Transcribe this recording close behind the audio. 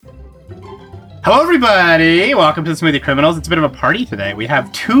Hello, everybody. Welcome to the Smoothie Criminals. It's a bit of a party today. We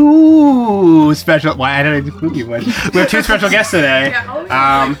have two special. Why I didn't include you? We have two special guests today.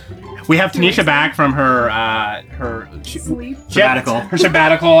 We have Tanisha back from her sabbatical. Her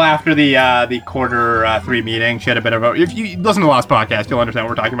sabbatical after the quarter 3 meeting. She had a bit of a. If you listen to the last podcast, you'll understand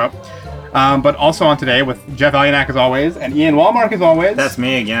what we're talking about. But also on today with Jeff Alionak as always and Ian Walmark as always. That's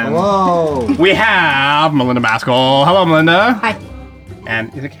me again. Whoa. We have Melinda Maskell. Hello, Melinda. Hi.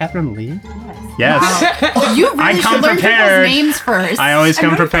 And is it Catherine Lee? Yes. Wow. You really should learn people's names first. I always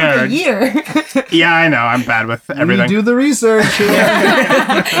come prepared. A year. Yeah, I know. I'm bad with everything. We do the research. If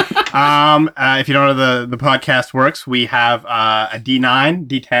you don't know the podcast works, we have a D9,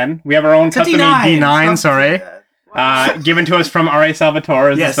 D10. We have our own custom D9. Sorry. Given to us from R.A.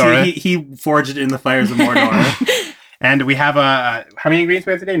 Salvatore. Yes, he forged it in the fires of Mordor. And we have how many ingredients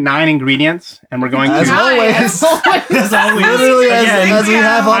we have today? 9 ingredients, and we're going as to always. As always. Literally as we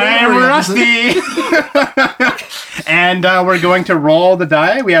have on I am rusty. And we're going to roll the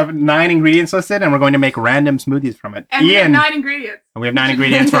die. We have 9 ingredients listed, and we're going to make random smoothies from it. And Ian, we have 9 ingredients. And we have 9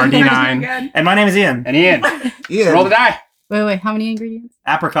 ingredients for our D9. And my name is Ian. And Ian, roll the die. Wait, how many ingredients?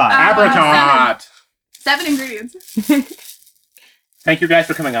 Apricot. Apricot. 7 ingredients. Thank you guys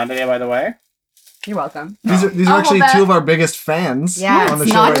for coming on today, by the way. You're welcome. These are actually two of our biggest fans on the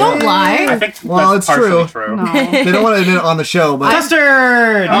show. Not, don't lie. I think well, it's true. No. They don't want to admit it on the show, but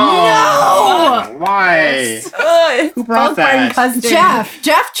Custard! Oh, no! Why? Who brought that?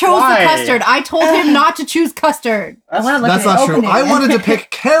 Jeff chose the custard. I told him not to choose custard. That's not true. I wanted to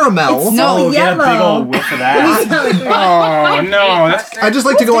pick caramel. It's no get a big old whiff of that. Oh, no. I just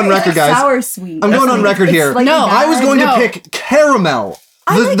like to go on record, guys. Sour sweet. I'm going on record here. Like I was going to pick caramel.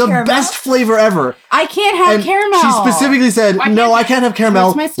 The best flavor ever. I can't have caramel. She specifically said, "No, I can't have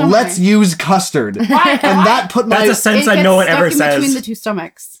caramel. Let's use custard." And that put my. That's a sentence I no one ever says. Between the two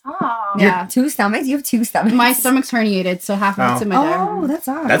stomachs. Oh. Yeah. 2 stomachs? You have 2 stomachs? My stomach's herniated, so half of it's in my there. Oh, that's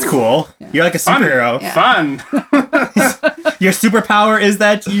odd. That's cool. Yeah. You're like a superhero. Yeah. Fun. Your superpower is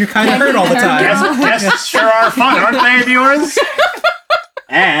that you're kind of hurt all the time. Yes, sure are fun, aren't they, viewers?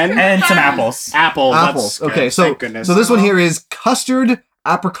 And some apples. Apples. Okay, so this one here is custard,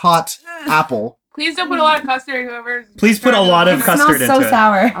 apricot, apple. Please don't put a lot of custard, whoever. Please put a lot of custard into it. It smells so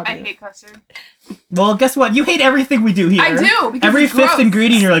sour. I hate custard. Well, guess what? You hate everything we do here. I do. Every 5th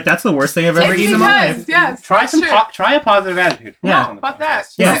ingredient, you're like, that's the worst thing I've ever eaten in my life. Yes. Try a positive attitude. Yeah. Fuck that.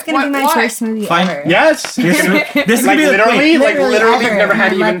 Yeah. This is going to be my first smoothie ever. Yes. This is like literally, ever. you've never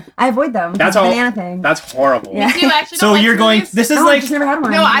had even. I avoid them. That's all. Banana thing. That's horrible. Yeah. You actually so don't you're going. smoothies? This is I like. just never had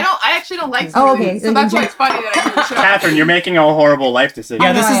one. No, I don't. I actually don't like smoothies. Oh, okay. So that's why it's funny that I do the show. Catherine, you're making a horrible life decision.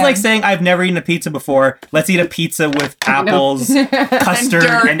 Yeah, this is like saying I've never eaten a pizza before. Let's eat a pizza with apples, custard,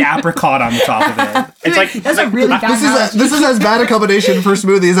 and apricot on the top of it. It's like That's a really bad This is as bad a combination for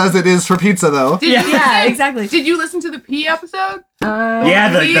smoothies as it is for pizza, though. Yeah, exactly. Did you listen to the pea episode? Yeah,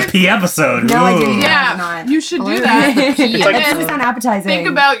 the pea episode. No, I didn't. Yeah, you should do that. That doesn't sound appetizing. Think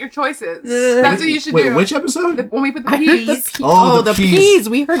about your choices. That's what you should do. Wait, which episode? When we put the peas. The peas.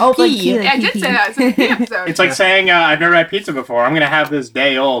 We heard pea. Yeah, I did say that. It's a pea episode. It's like saying I've never had pizza before. I'm gonna have this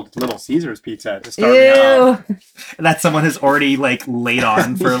day-old Little Caesars pizza to start me off. That someone has already like laid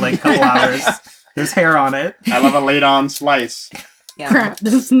on for like a couple hours. There's hair on it. I love a laid-on slice. Crap,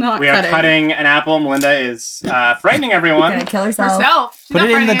 this is not We are cutting an apple. Melinda is frightening everyone. Gonna kill herself. Herself. Put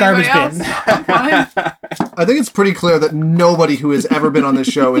it in the garbage bin. I think it's pretty clear that nobody who has ever been on this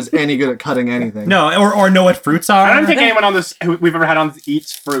show is any good at cutting anything. No, or know what fruits are. I don't think anyone on this who we've ever had on this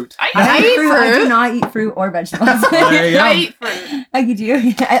eats fruit. I eat fruit. I do not eat fruit or vegetables. There you go. I eat fruit. I could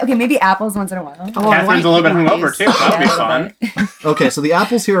do. Okay, maybe apples once in a while. Catherine's a little bit hungover too, so that'll be fun. Okay, so the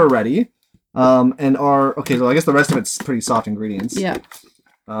apples here are ready. And are okay. So I guess the rest of it's pretty soft ingredients. Yeah.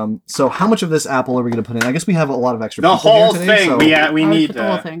 So how much of this apple are we going to put in? I guess we have a lot of extra. The people whole here today, thing. So We need the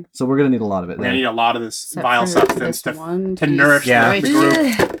whole thing. So we're going to need a lot of it. We're gonna need a lot of this Except vile for substance this one to piece nourish right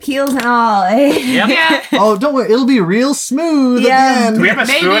the group. Peels and all. Eh? Yep. Yeah. Oh, don't worry. It'll be real smooth again. Do we have a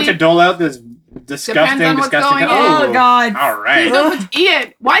spoon Maybe. to dole out this disgusting, Depends on what's going Oh, Oh God. All right. Please don't put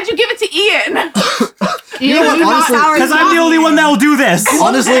Ian. Why'd you give it to Ian? You know what, honestly, Because I'm the only one that will do this.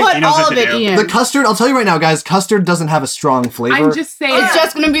 Honestly, Put He knows all what of to it do. in. the custard. I'll tell you right now, guys. Custard doesn't have a strong flavor. I'm just saying. It's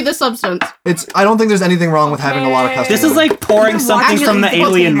just gonna be the substance. I don't think there's anything wrong with having a lot of custard. This is like pouring something from the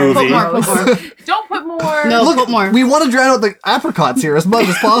Actually, Alien put movie. more. Don't put more. No, Look, put more. we want to drown out the apricots here as much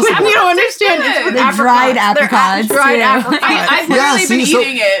as possible. You don't understand. It's with The dried apricots. apricots. They're dried yeah. apricots. I've Yeah, literally been see, so-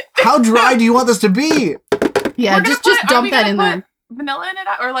 eating it. How dry do you want this to be? Yeah, We're gonna just are we dump that gonna in put- there. vanilla in it,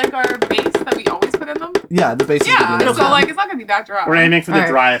 or like our base that we always put in them? Yeah, the base. Yeah, is so like it's not gonna be that dry. We're aiming for the Alright.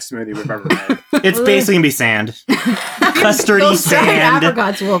 driest smoothie we've ever made. It's basically gonna be sand. Custardy Those dried sand.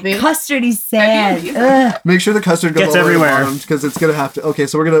 apricots will be. Custardy sand. Maybe. Ugh. Make sure the custard goes Gets all the way to the everywhere. bottom, because it's gonna have to. Okay,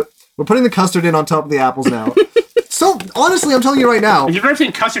 so we're putting the custard in on top of the apples now. So honestly, I'm telling you right now, If you've ever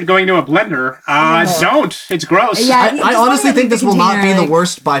seen custard going into a blender, don't. It's gross. Yeah. I honestly think this will not be the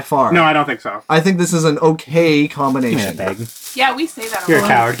worst by far. No, I don't think so. I think this is an okay Give me combination. that bag. Yeah, we say that a You're a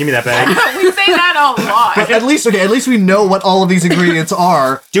lot. coward. Give me that bag. We say that a lot. But at least we know what all of these ingredients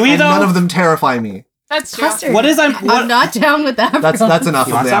are. Do we, and though? None of them terrify me. That's true. Custard. What is I'm what? not down with that. That's enough You of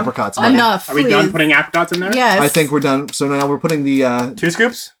want the some? apricots. man. Enough. Are we please. done putting apricots in there? Yes. I think we're done. So now we're putting the 2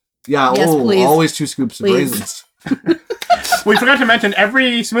 scoops? yeah. Yes, please. Always 2 scoops Please. of raisins. We forgot to mention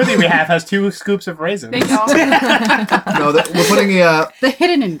every smoothie we have has 2 scoops of raisins. Thank y'all. No, we're putting the the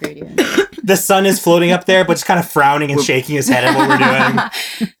hidden ingredient. The sun is floating up there, but just kind of frowning and shaking his head at what we're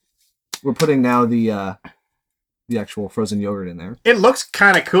doing. we're putting now the actual frozen yogurt in there. It looks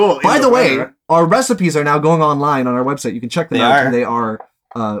kind of cool. By in the way, blender. our recipes are now going online on our website. You can check them They out. are. And they are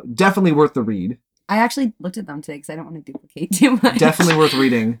definitely worth the read. I actually looked at them today because I don't want to duplicate too much. Definitely worth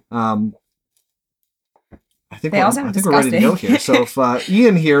reading. I think, They also I have think we're ready to go disgusting. here. So if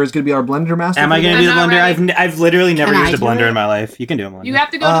Ian here is going to be our blender master. Am I today, gonna do the I'm not blender? ready. I've literally never Can I used a do blender it? in my life. You can do a blender. You have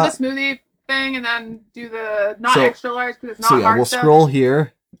to go Uh, to the smoothie thing and then do the not so- extra large because it's not So yeah, hard we'll stuff. scroll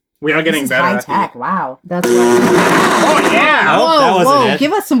here. We are This getting is better. high at tech. Wow. That's what. Oh, yeah! Oh, that wasn't whoa! it.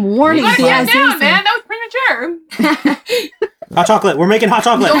 Give us some You warnings. gotta Yeah, calm down, seriously. man. That was premature. Hot chocolate. We're making hot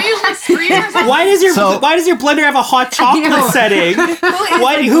chocolate. Don't usually scream or something. Why does So- your blender have a hot chocolate know. setting?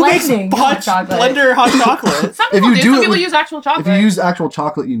 Who makes blending hot chocolate? blender hot chocolate? Some If people you do. do Some it people with- use actual chocolate. If you use actual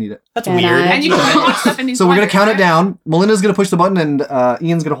chocolate, you need it. That's Can weird. I- and you can put hot stuff in these. So we're going to blenders, count it right? down. Melinda's going to push the button, and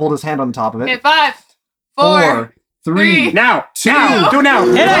Ian's going to hold his hand on the top of Okay, it. 5, 4, 3. three. Now! 2. Now! Do now!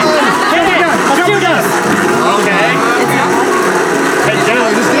 Hit it! Hit it! Let's do this! Okay. Hey, I Joe,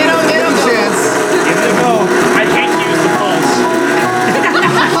 just Get 'em, give get him 'em. a chance. Give it a go. I hate to use the pulse.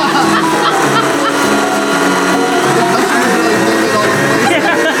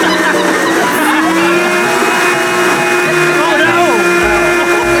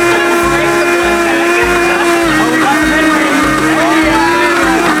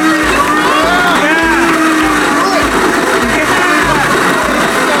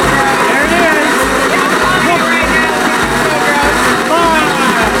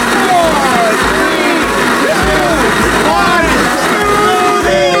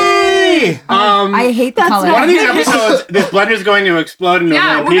 Oh no! I hate the color. One of these episodes, this blender is going to explode into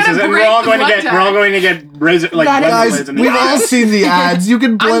Yeah, a million we're gonna pieces, and break we're all going to the get blood we're all tag. going to get razor like That blender Guys, blades in the we've all eyes. seen the ads. You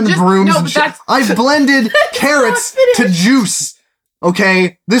can blend just- brooms no, and but shit. that's- I've blended carrots to juice.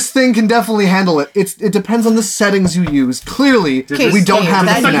 Okay, this thing can definitely handle it. It depends on the settings you use. Clearly, Okay, we don't okay, have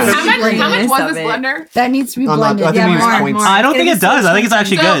that's that like- now. How much Blendiness was of this it. blender? That needs to be I'm not- blended. I think we use points. I don't think it does. I think it's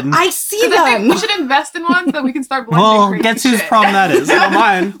actually So, good. I see Because I think them. we should invest in one so that we can start blending. Well, crazy guess whose shit. problem that is? Not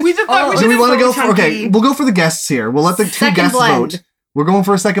mine. We just thought we Do should we want to go so for? Okay, chunky. we'll go for the guests here. We'll let the 2 Second guests blend. vote. We're going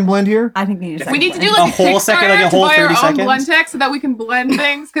for a second blend here. I think we need a We need to do second like A whole second, like a whole to buy 30 our own seconds? blend tech so that we can blend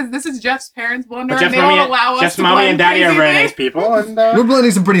things because this is Jeff's parents' blender But and Jeff's they won't allow us Jeff's to mommy blend and daddy are crazy very things. nice people, and We're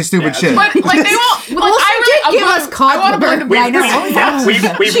blending some pretty stupid Yeah. shit. But like they won't. Like, Well, she I really, did give us I want to blend cod a Yeah, I know.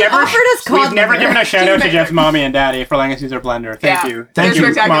 blender. we've She never offered us we've cod never liver. given a shout out to She's Jeff's mommy and daddy for letting us use their blender. Thank Yeah. you. Thank you.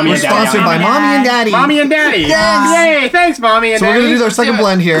 Spectacular. Mommy We're and daddy. sponsored by Yeah. Mommy and Daddy. Mommy and daddy. Thanks. Yay! Thanks, mommy and So we're daddy. gonna do our second Do it.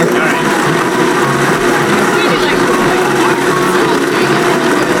 blend here. All right.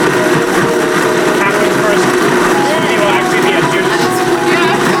 Happening first. Smoothie will actually be a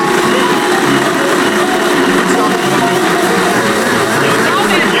juice.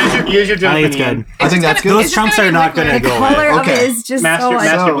 Use your I jump think it's in. good. I think that's good. Those It's just chunks gonna are be not going to liquid. go The color away. of Okay. it is just Master so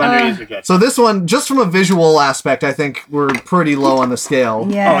So- blender user gets. So this one, just from a visual aspect, I think we're pretty low on the scale.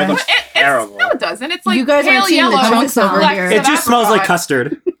 Yeah. Oh, it looks terrible. No, it doesn't. It's like You guys pale aren't seeing the yellow. chunks over Flecks here. of It just smells like apricot.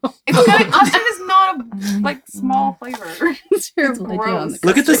 custard. It's good. Custard is not a like small flavor. It's gross.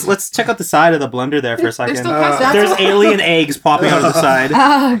 Look at this. Let's check out the side of the blender there for a There's second. still custard. There's alien eggs popping out of the side.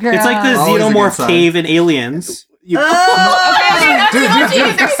 Oh, girl. It's like the Always a good xenomorph sign. cave in Aliens. Okay, that's Dude, enough.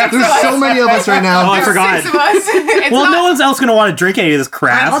 dude, There's six there's of us. so many of us right now. Oh, I There's forgot. 6 of us. It's Well, not, no one's else going to want to drink any of this I'll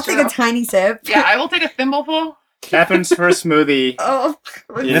crap. take a tiny sip. Yeah, I will take a thimbleful. Captain's first smoothie Oh,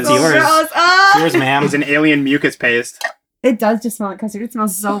 It's so yours. gross. Ah! Yours, ma'am. is an alien mucus paste. It does just smell like custard. It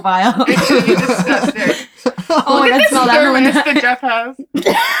smells so vile. It's gonna be disgusting. Oh Look my at god, this smell that. sturdiness Melinda. that Jeff has.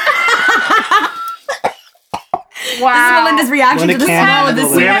 This is Wow. Melinda's reaction Melinda to the can't smell of this.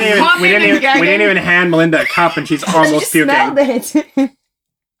 handle We it. haven't Yeah, even coughing and we didn't gagging. even hand Melinda a cup, and she's She almost smelled puking. it.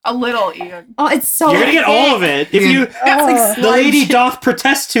 A A little, Ian. Oh, it's so. You're gonna get all of it if Ian. you. It's like The lady doth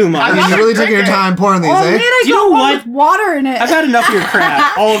protest too much. I mean, you're really taking your time pouring these, Oh eh? man, I You got know one what? with water in it. I've had enough of your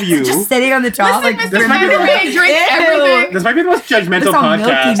crap, all of you. just sitting on the top. Listen, like, Mr. might be Bender, the- may drink Ew. everything. This might be the most judgmental It's all milky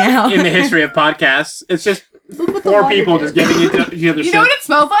podcast now. in the history of podcasts. It's just Look what the four water people did. just giving each other You shit. know what it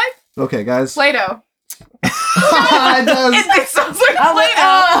smells like? Okay, guys. Play-Doh. It does. It smells like Oh, wait,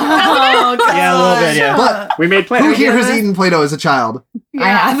 Play-Doh. oh, Yeah, a little bit, yeah. But We made who Play-Doh. here has eaten Play-Doh as a child? I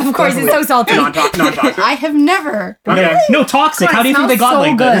have, of course. It's so salty. Non-toxic. I have never. Okay. No toxic. How do you think they got so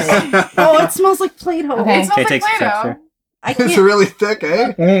like good. this? Oh, it smells like Play-Doh. Okay. It smells Okay, like take some Play-Doh. texture. I It's can't. really thick,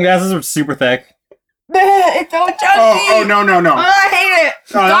 eh? This is super thick. It's so chunky. Oh no. Oh, I hate it.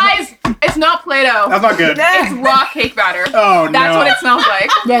 Oh, that's, Guys, it's not Play-Doh. that's not good. It's raw cake batter. Oh no. That's what it smells like.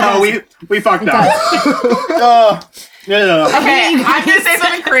 Yeah, Oh, we fucked up. Oh, no. Okay, I'm gonna say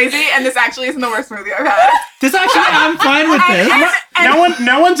something crazy, and this actually isn't the worst smoothie I've had. This actually, I'm fine with this.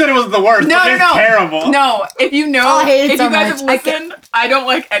 No one said it was the worst. No, but no, it's no. terrible. No, if you know, Oh, I hate it if so you guys much. have listened, I don't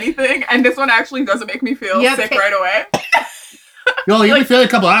like anything, and this one actually doesn't make me feel Yeah, sick okay. right away. Well, you can feel it a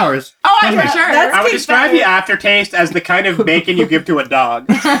couple hours. Oh, I'm for sure. That's I would cake describe batter. the aftertaste as the kind of bacon you give to a dog.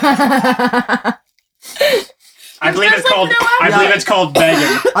 I believe it's like called. vanilla? I believe it's called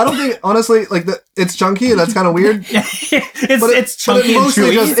bacon. I don't think, honestly, like it's chunky. That's kind of weird. It's chunky and mostly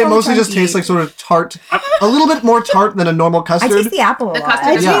chewy. just So it mostly just chunky. tastes like sort of tart, a little bit more tart than a normal I custard. taste the apple a The lot. custard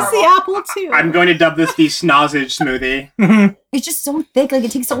I is Yeah. taste the apple too. I'm going to dub this the snozzage smoothie. It's just so thick. Like,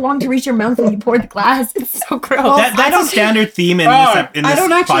 it takes so long to reach your mouth when you pour the glass. It's so gross. Well, That's I a don't standard theme in Oh, this I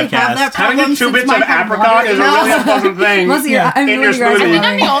don't actually podcast. have that Having problem two since bits mine of had apricot water is in a it. really unpleasant thing. Mostly, Yeah. I'm In your really I smoothie. think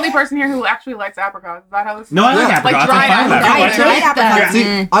I'm gross. the only person here who actually likes apricots. Is that how this No, I like Yeah. apricots. dried I'm fine with apricots. that. I Dried apricots. See,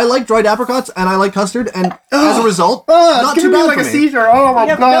 eh. I like dried apricots and I like custard, and as a result, Oh, not it's too giving me bad like for a me. seizure. Oh my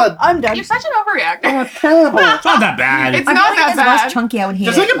Yep, god. nope, I'm done. You're such an overreactor. It's terrible. It's not that bad. It's I not feel like that if it's less bad. chunky, I would hate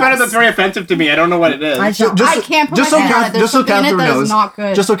Just it. think about it. That's very offensive to me. I don't know what it is. I don't. Just- I can't put just so my hand on it. Kath- There's just so something in it Catherine that is knows, not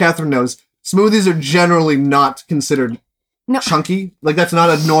good. just so Catherine knows, smoothies are generally not considered No. chunky. Like that's not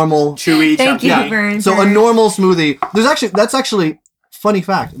a normal. Chewy, Thank chunky. you Yeah. for So a normal smoothie. That's actually funny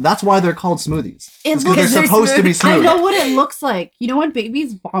fact. That's why they're called smoothies. It It's because looks- they're supposed to be I smooth. know what it looks like. You know when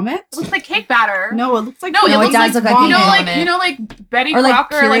babies vomit? It looks like cake batter. No, it looks like No, it No, it looks does look like you cake know, vomit. like you know, like Betty Or, like,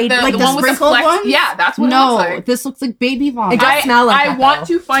 Crocker, like pureed- the the one with the sprinkled flex. ones? Yeah, that's what no, it looks like. this looks like baby vomit. It does smell like I that, want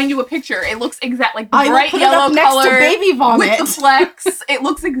though. to find you a picture. It looks exact like the I will bright put it yellow up next color to baby vomit. with the flex. It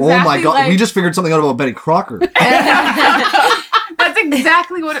looks exactly Oh my god, like we just figured something out about Betty Crocker. Can that's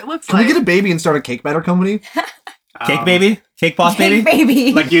exactly what it looks we like. get a baby and start a cake batter company? Cake baby? Cake boss baby? Cake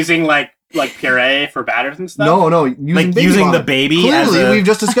baby. Like using like puree for batters and stuff. No, using Like baby using the vomit. baby as Clearly, a... we've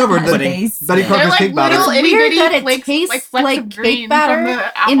just discovered that pudding. Base. Betty Yeah. Crocker's They're like cake batter. little It's itty weird bitty that it flakes, tastes like flecks like of cake green batter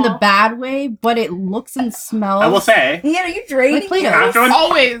from in the apple. bad way, but it looks and smells. I will say, Yeah, are you draining? Like Play-Doh. afterwards,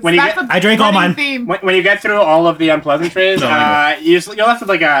 Always. When you That's get- a I drank all running mine. Theme. when you get through all of the unpleasantries, No, I you're left with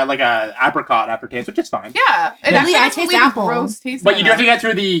like a apricot aftertaste, which is fine. Yeah, it Yeah. actually I doesn't taste leave a apple. gross taste But in you it. do have to get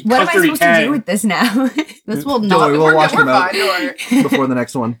through the What am I custardy supposed to do tang. with this now? This will Don't not. worry, we'll We're wash good, them we're out fine, don't worry. before the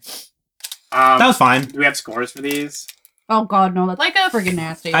next one. That was fine. Do we have scores for these? Oh god, no, that's Like a friggin'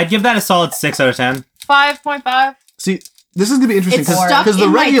 nasty. I'd give that a solid 6 out of 10. 5.5. See, this is gonna be interesting It's stuck because the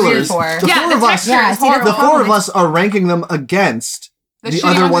in my regulars, four. the Yeah, four the of us, texture Yeah, is see, they're the horrible. four of us are ranking them against the shitty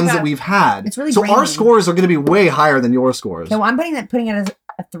other ones ones we've that had. we've had. It's really so our grainy. scores are going to be way higher than your scores. No, I'm putting it as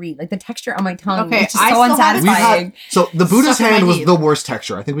a 3. Like, the texture on my tongue Okay, is just I so still have- We've unsatisfying. had so the Buddha's Stuck in my hand was teeth. the worst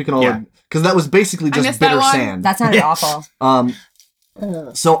texture. I think we can all Yeah. because that was basically I just missed that bitter one. sand. That sounded Yeah. awful.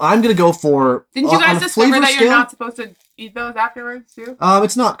 So I'm gonna go for Didn't you on guys a discover flavor that scale. you're not supposed to eat those afterwards too?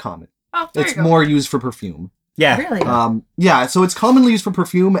 It's not common. Oh, there It's you go. more used for perfume. Yeah. Really? Yeah, so it's commonly used for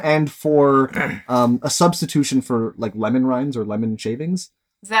perfume and for a substitution for like lemon rinds or lemon shavings.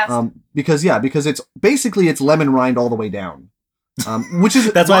 Zest. Because it's basically lemon rind all the way down. Which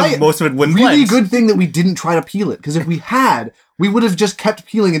is That's why most of it wouldn't really blend. good thing that we didn't try to peel it, because if we had, we would have just kept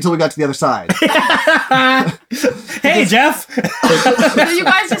peeling until we got to the other side. Hey, Jeff! So you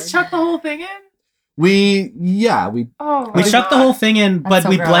guys just chuck the whole thing in? We Oh, We my shucked the God. whole thing in, but so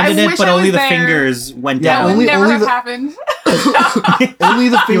we gross. blended I it, wish but I only was the there. fingers went Yeah, That down. would never only have the- happened. only the You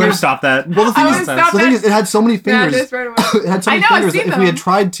would have fingers. stopped that. Well, the I thing would've is, stopped the thing that. is, it had so many Yeah, fingers. just right away. It had so I many know, I've fingers that seen if we had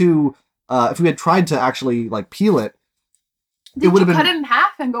them. tried to actually like peel it, Did would have you been- cut it in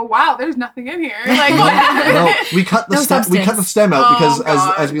half and go, wow, there's nothing in here. Like, no, we cut the No stem. We cut the substance. stem out Oh, because,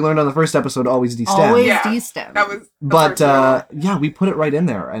 God. as we learned on the first episode, always destem. Always Yeah. destem. That was the But first rule. yeah, we put it right in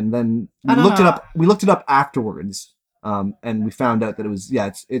there, and then we I don't looked it know. up. We looked it up afterwards, and we found out that it was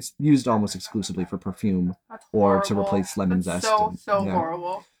it's used almost exclusively for perfume That's or to horrible. replace lemon That's zest. So and- yeah.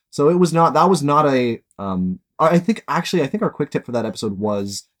 horrible. So it was not. That was not a. I think our quick tip for that episode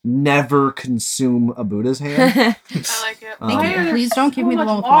was never consume a Buddha's hand. I like it. Thank Why you. are there Please don't give me the much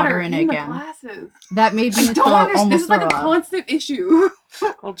one with water in it in the again. glasses? That made me I don't understand. This almost is like throw a up. constant issue.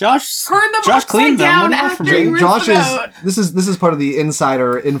 Well, Josh. Turn them Josh upside cleaned them. down What do you want after from me? you rinse Josh them is out. this is part of the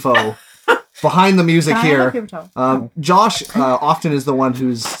insider info behind the music Can I have a here. paper towel? Josh often is the one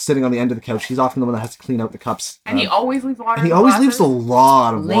who's sitting on the end of the couch. He's often the one that has to clean out the cups. And he always leaves water. And he in the always leaves a glasses.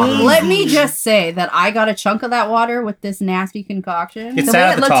 lot of water. Let me just say that I got a chunk of that water with this nasty concoction. It's The sat way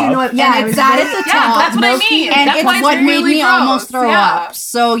at it the looked, top. you know, And it was it's sat very- at the Yeah, top. that's what I milky, mean. And That's it's why what made really me gross. almost throw Yeah. up.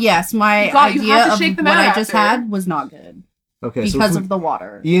 So yes, my You have idea to of shake them what out I just after. had was not good Okay, so because if of the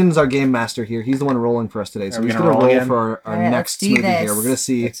water. Ian's our game master here. He's the one rolling for us today. So Are we he's gonna going to roll roll again? for our Alright, next let's do smoothie here. this. We're going to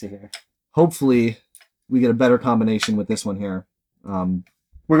see, Let's see here. hopefully, we get a better combination with this one here.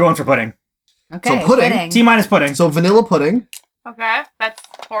 We're going for pudding. Okay, pudding. T minus pudding. So vanilla pudding. Okay, that's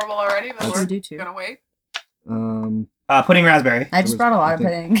horrible already, but That's- we're do too. gonna wait. Pudding raspberry. I just brought a lot of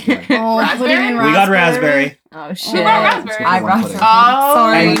pudding. Oh, Raspberry? pudding in We got raspberry. Oh shit! Who brought raspberry? I brought Pudding. some. Oh,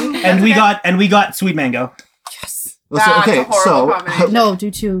 Sorry. And we got sweet mango. Yes. Well, That's so, a horrible combination. No, do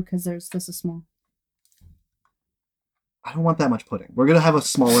two because this is small. I don't want that much pudding. We're going to have a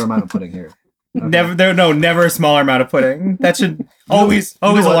smaller amount of pudding here. Okay. Never a smaller amount of pudding. That should always know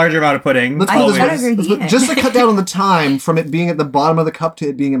a what? larger amount of pudding. Let's I put it this gotta way. agree with Let's put- Ian. just to cut down on the time from it being at the bottom of the cup to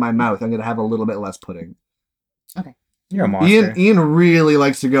it being in my mouth, I'm going to have a little bit less pudding. You're a monster. Ian really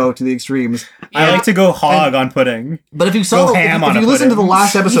likes to go to the extremes. I like to go hog on pudding. But if you saw, Go ham if on you a listen to the pudding.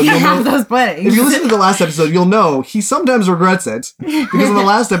 last episode, You you'll can have know. those puddings. If you listen to the last episode, you'll know he sometimes regrets it because in the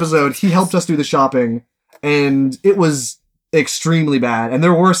last episode he helped us do the shopping, and it was extremely bad. And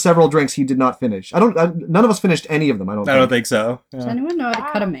there were several drinks he did not finish. None of us finished any of them. I don't. I don't think so. Does Yeah. anyone know how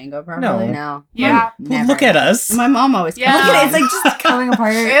to cut a mango properly? No. Yeah. Never. Look at us. My mom always Yeah. cuts Look at it. it. It's like just coming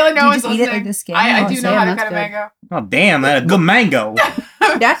apart. Really, no you one's just eat it like listening. the skin. I Oh, do know Sam, how to that's cut a good. mango. Oh damn, that a good mango.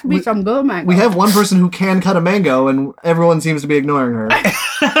 That's be some good mango. We have one person who can cut a mango, and everyone seems to be ignoring her.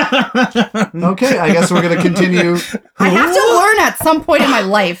 Okay, I guess we're gonna continue. I have to learn at some point in my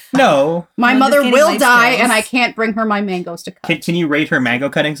life. No. My I'm just mother getting will life die, skills. and I can't bring her my mangoes to cut. Can you rate her mango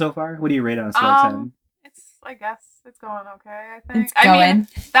cutting so far? What do you rate on a scale of 10? It's, I guess, it's going okay, I think. It's I mean, going.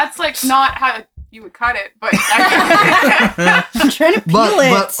 that's like not how you would cut it, but I I'm trying to peel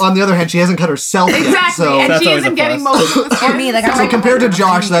But on the other hand, she hasn't cut herself yet, exactly, so and That's she always isn't a getting plus. most of the For me, like So I'm compared to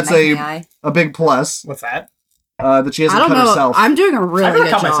Josh, that's knife in the eye. a big plus What's that? that she I hasn't don't cut know. herself. I'm doing a really I haven't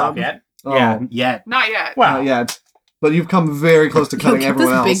good cut job. myself yet. Oh. Yeah, yet. Not yet. Wow. Not yet. But you've come very close to Yo, cutting get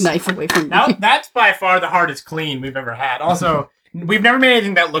everyone this else. big knife away from me. Now, that's by far the hardest clean we've ever had. Also, we've never made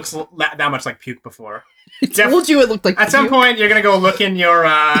anything that looks that much like puke before. I told you it looked like At some puke. point, you're gonna go look in your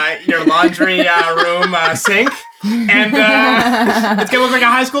laundry room sink, and it's gonna look like a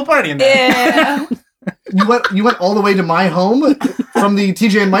high school party in there. Yeah. You went all the way to my home from the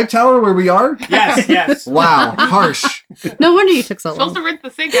TJ and Mike Tower where we are? Yes, yes. Wow, harsh. No wonder you took so Supposed long. to rinse the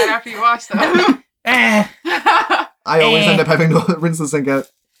sink out after you wash them. I always end up having to rinse the sink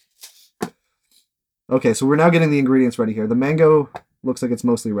out. Okay, so we're now getting the ingredients ready here. The mango looks like it's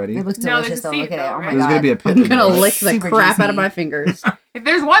mostly ready. It looks No, delicious there's a though. seed, Look at it. though, Oh my right? There's god. gonna be a pit. I'm in gonna there. lick the Super crap juicy. out of my fingers. If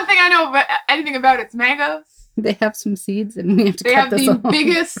there's one thing I know about anything about, it's mangoes. They have some seeds, and we have to They cut have this the off.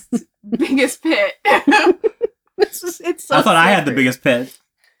 biggest pit. It's so I thought I had the slippery. biggest pit.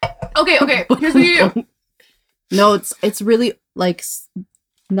 Okay, here's what you do. No, it's really like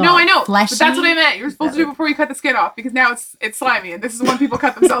No, I know. But fleshy. that's what I meant. You're supposed to do before you cut the skin off because now it's slimy, and this is when people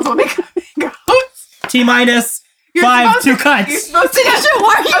cut themselves when they cut mangoes. T minus You're 5 supposed 2 You're cuts. supposed to.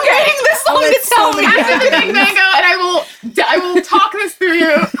 Why are you Okay. waiting this long to that's tell so me? bad. After the big mango, and I will talk this through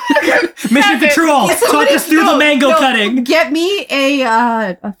you. Mission That's it. control. Yeah, Talk somebody- us through the no, mango no. cutting. Get me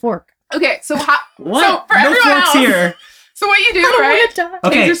a fork. Okay, so so What? for No everyone forks else, here. so what you do, I don't right? want to die.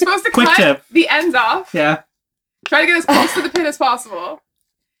 Okay, Is you're supposed to quick cut tip. the ends off. Yeah. Try to get as close to the pit as possible.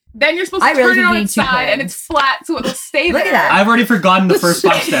 Then you're supposed to I really turn it think on we need its two side, and pins. it's flat, so it'll stay Look there. at that. I've already forgotten the first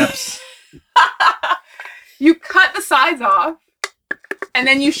 5 steps. You cut the sides off, and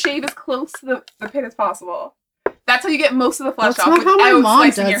then you shave as close to the pit as possible. That's how you get most of the flesh That's off not how my without mom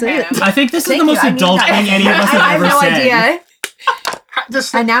slicing does your it. hand. I think this is Thank the most you. I mean, adult thing any of us have I have ever no said. idea.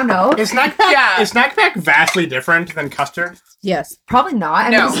 Just, I now know. is snack Yeah. is snack pack vastly different than custard? Yes. Probably not. I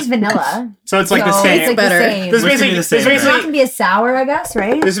mean, No. this is vanilla. So it's like the So same. It's like Better. the same. This is What's gonna basically be the this is same, It's not basically gonna be as sour, I guess,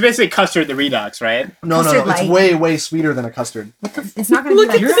 right? this is basically custard the redux, right? No, Custard it's light. way sweeter than a custard. It's not gonna be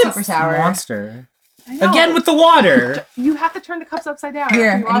like You're super a sour. monster. I know. Again with the water. You have to turn the cups upside down. Here,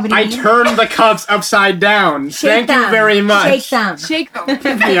 after you wash anybody- I them. turned the cups upside down. Shake Thank you them. very much. Shake them. Shake them.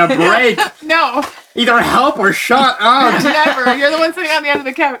 Give me a break. No, Either help or shut up. never. You're the one sitting on the end of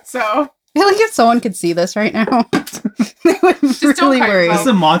the couch, so I feel like if someone could see this right now, they would don't really cut worry. This is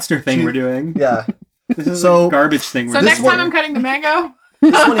a monster thing we're doing. Yeah. This is So- a garbage thing we're So doing. next time I'm cutting the mango.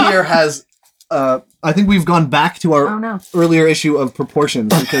 This one here has. I think we've gone back to our Oh no. earlier issue of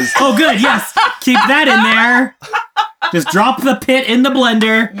proportions because Oh, good. Yes. Keep that in there. Just drop the pit in the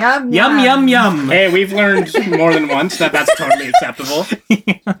blender. Yum Yum, yum. Hey, we've learned more than once that that's totally acceptable.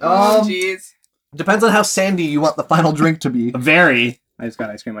 Oh jeez. depends on how sandy you want the final drink to be. Very. I just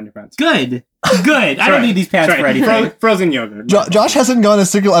got ice cream on your pants. Good. Good. I don't need these pants for anything. Frozen yogurt. Josh hasn't gone a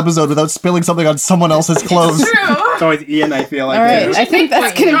single episode without spilling something on someone else's clothes. True. It's always Ian, I feel like. All right, too. I think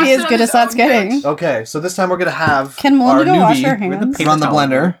that's Wait, gonna be Josh as did good as his that's own getting. Okay, so this time we're gonna have Can our Melinda go wash her newbie hands? Paper run the towel.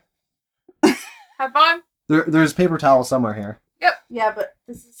 blender. Have fun. There's paper towel somewhere here. Yeah, but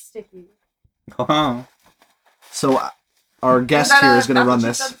this is sticky. Oh. So our guest here is gonna run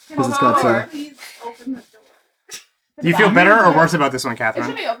this because it's got Please open the door. Do you feel better or worse about this one, It Catherine?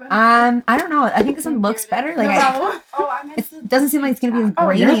 should be open. I don't know. I think this one looks better. Like, it doesn't seem like it's gonna be as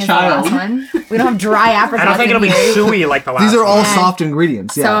grainy you're a as the child. last one. We don't have dry apricots I don't think in it'll be here. chewy like the last These are all one. soft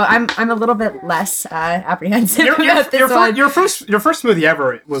ingredients. So Yeah. I'm a little bit less apprehensive Your, your, about this your, one. your first smoothie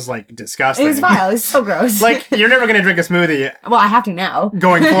ever was like disgusting. It was vile. It was so gross. Like you're never gonna drink a smoothie well, I have to now.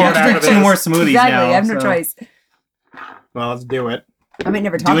 going You forward have to after drink this. two more smoothies Exactly. now. I have no so- choice. Well, let's do it. I might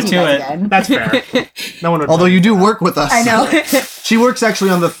never Do talk it to you to guys it. again. That's fair. No one would. Although you do work with us. I know. She works actually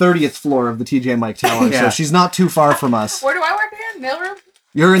on the 30th floor of the TJ Mike Tower, Yeah. so she's not too far from us. Where do I work again? Mailroom?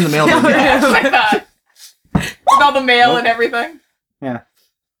 You're in the mailroom. Like that. With all the mail and everything.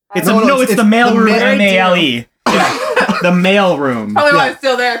 It's No, no, it's it's the mail the room, mail- M-A-L-E. The mail room. Probably why Yeah. it's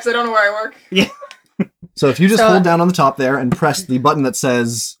still there because I don't know where I work. So if you just So- hold down on the top there and press the button that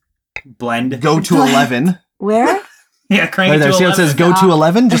says Blend. go to 11. Where? Yeah, crank Right it there. to See how it 11. says go to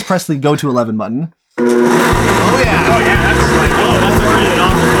 11? Just press the go to 11 button. Oh yeah. That's like. Oh, that's already an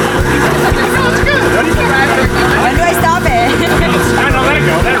awful. When do I stop it? No, let it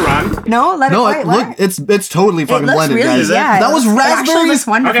go. Let it run. No, let No, it wait, look, it's totally fucking looks blended, really, guys. yeah. That was It actually raspberries. looks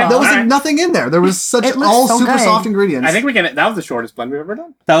wonderful. Okay, There was Alright. nothing in there. There was such It looks all so super good. soft ingredients. I think we can. That was the shortest blend we've ever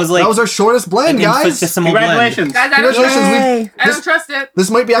done. That was like that was our shortest blend, an guys. infinitesimal blend. Congratulations. Guys, I don't Congratulations. trust we- Yay. I don't trust it. This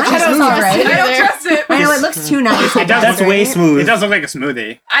might be actually I don't smooth. know, right? I don't trust it. I know it looks too nice. It does That's look- way smooth. It does look like a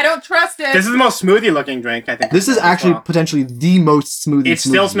smoothie. I don't trust it. This is the most smoothie looking drink I think. This is we've done as actually well. potentially the most smoothie. It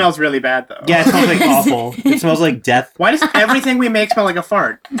still smoothie. smells really bad though. Yeah, it smells like awful. It smells like death. Why does everything we make smell like a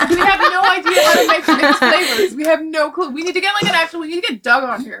fart? We have no idea how to make mixed flavors. We have no clue. We need to get like an actual. We need to get Doug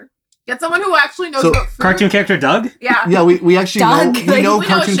on here. Get someone who actually knows So, about food. Cartoon character Doug? Yeah. Yeah, we actually Doug, know we like, know we know a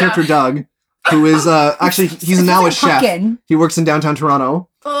cartoon chef. character Doug, who is actually he's It now a smells like chef. pumpkin. He works in downtown Toronto.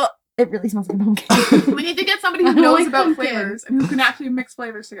 It really smells like pumpkin. We need to get somebody who I don't knows like about pumpkin. flavors and who can actually mix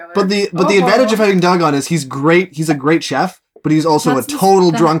flavors together. But the advantage of having Doug on is he's great. He's a great chef, but he's also That's a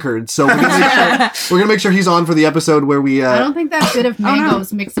total that- drunkard. So we're gonna make sure he's on for the episode where we. I don't think that bit of Oh, no. mango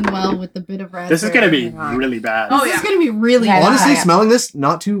is mixing well with the bit of raspberry. This is gonna be really bad. Oh, This yeah. is gonna be really Yeah, bad. honestly, yeah. smelling this,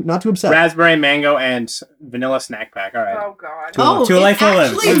 not too upset. Raspberry, mango, and vanilla snack pack. All right. oh god. Oh, To a it's life well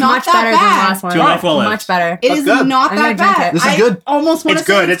lived. actually It's not much that better than the bad. last one. To a life well lived. Much better. It That's is good. not I'm that gonna drink bad. it. This is I good. almost want It's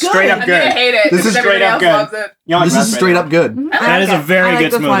to say good. It's good. straight up I'm good. gonna hate it. This is because straight up everybody good. else loves it. You like This is raspberry straight though? up good. I That like is it. a very I like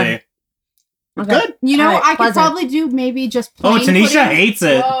good this one. smoothie. It's Okay. good. You know, Alright, I could pleasant. probably do maybe just plain Oh, Tanisha pudding. hates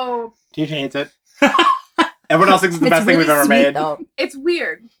it. Whoa. TJ hates it. Everyone else thinks it's the It's best thing really we've ever sweet, made. though. It's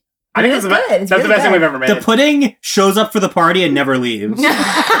weird. I think It that's is the, good. It's that's the really best thing good. we've ever made. The pudding shows up for the party and never leaves.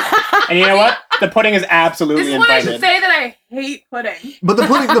 And you know what? The pudding is absolutely This is when I should invited. say that I hate pudding. But the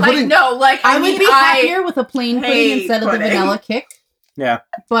pudding, Like no, like I I would mean, be happier with a plain pudding hate instead of the pudding. vanilla kick. Yeah.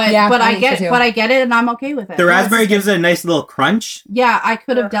 But Yeah, but I I think get so too. but I get it and I'm okay with it. The raspberry gives it a nice little crunch. Yeah, I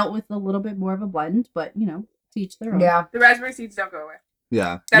could have Ugh. dealt with a little bit more of a blend, but you know, to each their own. Yeah. the raspberry seeds don't go away.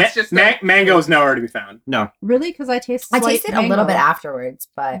 yeah. That's just mango is nowhere to be found. Really? Because I taste I slight tasted a little mango. bit afterwards,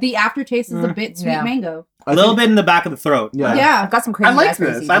 but The aftertaste is a bit sweet Yeah. mango. A little bit in the back of the throat. Yeah. Yeah. I've got some crazy I like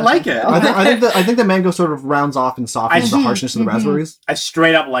raspberry this. seeds I in like there, it. though. I think the mango sort of rounds off and softens the Mhm, harshness of the mhm. raspberries. I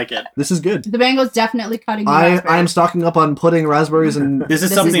straight up like it. This is good. The mango's definitely cutting the I raspberry. am stocking up on pudding, raspberries, and This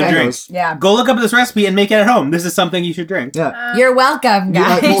is This something is to drink. mangoes. Yeah. Go look up this recipe and make it at home. This is something you should drink. Yeah. You're welcome,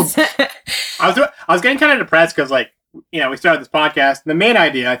 Yeah, guys. I was getting kind of depressed because like we started this podcast. The main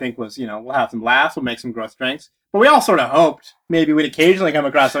idea I think was we'll have some laughs, we'll make some gross drinks, but we all sort of hoped maybe we'd occasionally come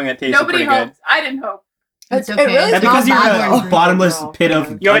across something that tasted Nobody pretty hoped. I didn't hope. It's It okay. really That's smells because you're bad, a though. bottomless Girl. pit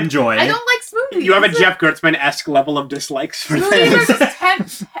of You know, enjoy. I don't like good. smoothies. You have a Jeff Gertzman-esque level of dislikes for Smoothies things. are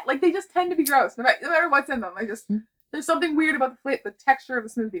just they just tend to be gross. No matter what's in them, there's something weird about the texture of the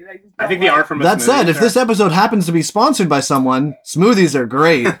smoothie. That I just I don't think the like. art from a That smoothie said, if is this episode happens to be sponsored by someone, smoothies are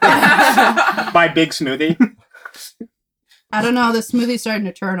great. by Big Smoothie. I don't know. The smoothie's starting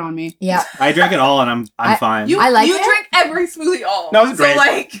to turn on me. Yeah. I drank it all and I'm fine. You, I like you it. drink every smoothie all. No, it's great. So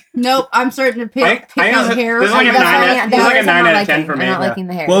like, Nope, I'm starting to pick I out think hair. this is like a That's 9 why out- this is like a 9 out of 10 for me. I'm not yeah. liking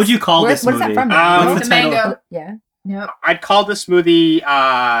the hair. What would you call this What's smoothie? that from? What's it's the a title? mango. Yeah. Nope. I'd call this smoothie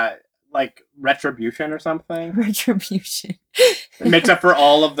like retribution or something. Retribution. It makes up for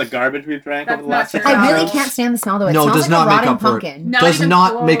all of the garbage we've drank That's over the last not 6 true. I really episodes. can't stand the smell though. It No, it smells does like not a make rotten up for it. pumpkin. Not Does even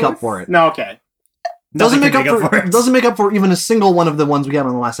not make close. up for it. No, okay. Doesn't Nothing make can up for it. doesn't make up for even a single one of the ones we had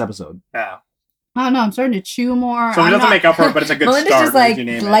on the last episode. Yeah. I don't know. I'm starting to chew more. So it I'm doesn't not- make up for it, but it's a good Melinda's start. just what like would you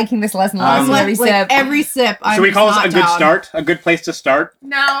name it? liking this less and I'm less with like, every like sip. every sip. I'm Should we call this not a good down. start? A good place to start?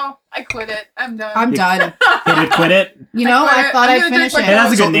 No, I quit it. I'm done. I'm done. Hit it, quit it. You know, I quit I it. thought I'm I'd gonna finish drink It my it.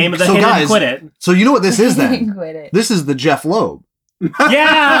 has a So- good name, but so hit it and guys- quit it. So you know what this is then? Quit it. This is the Jeff Loeb.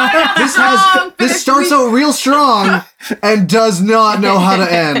 Yeah. This Strong, this finish starts weak. out real strong and does not know how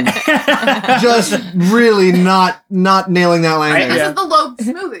to end. Just really not nailing that landing. This Yeah. is the Loeb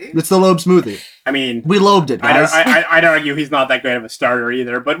smoothie. It's the Loeb smoothie. I mean, We lobed it, guys. I'd argue he's not that great of a starter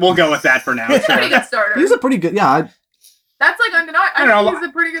either, but we'll go with that for now. Pretty Sure. good starter. He's a pretty good. Yeah, That's like undeniable. I don't know, He's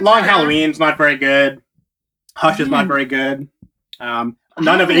a pretty good Long starter. Halloween's not very good. Hush is not very good.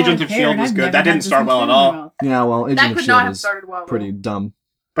 None of Agents of S.H.I.E.L.D. was good. That didn't start well at all. yeah. Well, Agent That of could not Shield have is started well. pretty dumb.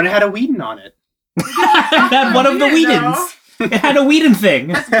 But it had a Whedon on it. That one of the Weird, Whedons. It had a Whedon thing.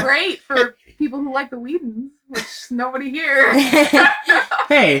 That's great for people who like the Whedons, which nobody here.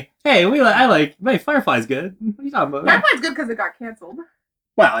 Hey, I like. Wait, Firefly's good. What are you talking about? Firefly's good because it got canceled.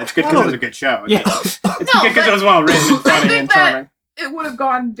 Well, it's good because it was a good show. Yeah. It's No, good because it was well written and I funny think and that- charming. It would have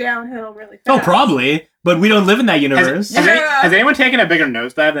gone downhill really fast. Oh, probably. But we don't live in that universe. Has anyone taken a bigger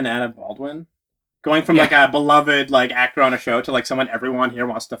nosedive than Anna Baldwin? Going from like a beloved like actor on a show to like someone everyone here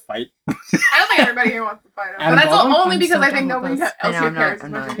wants to fight. I don't think everybody here wants to fight him. Adam But that's Baldwin? only I'm because so I think done with nobody this. else I know, here I'm not- cares I'm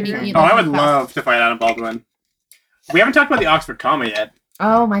as much not as you gonna- do. Oh, I would love to fight Adam Baldwin. We haven't talked about the Oxford comma yet.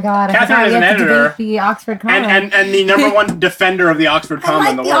 Oh my god! I Catherine forgot is we an have to editor. debate the Oxford comma. And the number one defender of the Oxford I comma like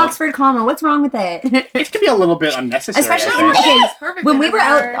in the the world. Oxford comma. What's wrong with it? It can be a little bit unnecessary. Especially I when think. okay, It's perfect when we were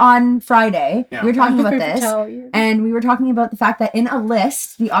out editor. on Friday, Yeah. we were talking about this, and we were talking about the fact that in a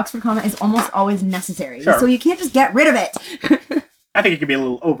list, the Oxford comma is almost always necessary. Sure. So you can't just get rid of it. I think it could be a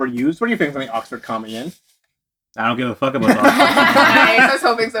little overused. What do you think of the Oxford comma, Ian? I don't give a fuck about that. Nice. I was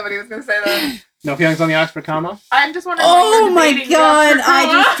hoping somebody was going to say that. No feelings on the Oxford comma? I'm just wondering. Oh when my we're debating the god! Oxford I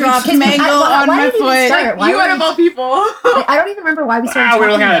comma. just dropped Because mango why on my did you foot. start? Why You were out of all people. I don't even remember why we started We were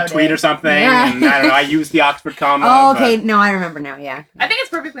talking looking at a about tweet it. or something, Yeah. and I don't know, I used the Oxford comma. Oh, but- okay. No, I remember now. Yeah. I think it's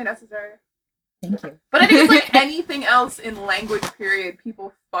perfectly necessary. Thank you. But I think it's like anything else in language, period,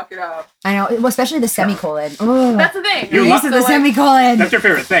 people fuck it up. I know, especially the semicolon. Oh, That's the thing. You the love- use of the So, like, semicolon. That's your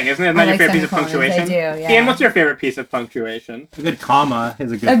favorite thing, isn't it? Isn't I that your like favorite piece of semicolons, punctuation? I do, yeah. Ian, what's your favorite piece of punctuation? A good comma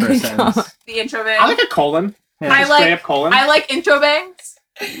is a good A first good sentence. comma. The intro bang. I like a colon. Yeah. I Just like- straight up colon. I like intro bangs.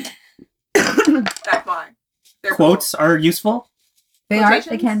 That's fine. They're Quotes are useful. They cool. are. They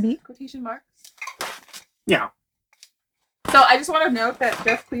Quotations? can be. Quotation marks. Yeah. So I just want to note that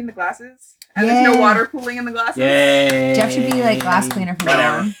Jeff cleaned the glasses, and there's Yay. no water pooling in the glasses. Yay. Jeff should be like glass cleaner from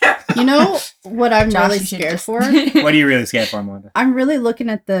now on. You know what I'm Josh, really you should scared just- for? What are you really scared for, Melinda? I'm really looking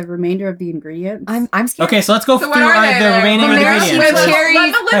at the remainder of the ingredients. I'm scared. Okay, so let's go So through what are they the then? remaining The ingredients. maraschino Wait, cherry.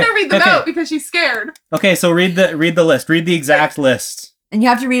 let Melinda Hey, read them okay. out because she's scared. Okay, so read the list. Read the exact list. And you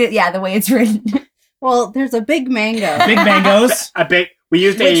have to read it, yeah, the way it's written. Well, there's a big mango, Big mangoes. A big. We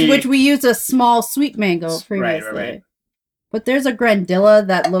used which we used a small sweet mango previously. right. But there's a grandilla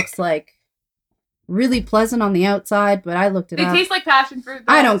that looks like really pleasant on the outside, but I looked it They up. taste like passion fruit.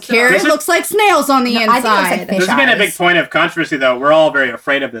 though, I don't so- care. This It is- looks like snails on the No, I think it looks like inside. fish. This has been a big eyes. point of controversy, though. We're all very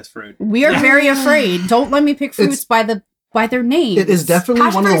afraid of this fruit. We are very afraid. Don't let me pick fruits by their names. It is definitely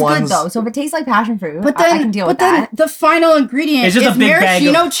Passion one of fruit the is good ones. though, so if it tastes like passion fruit, But I then, can deal but with then that. the final ingredient It's just is a big bag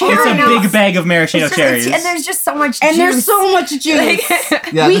maraschino of. cherry. It's a know. big bag of maraschino It's just- cherries. and there's just so much And juice. there's so much juice.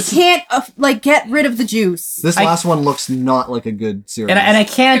 Yeah, we this, can't get rid of the juice. this I- last one looks not like a good series. and I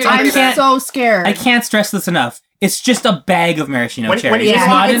can't. I'm I'm so scared. I can't stress this enough. It's just a bag of maraschino When- cherries. when it's Ian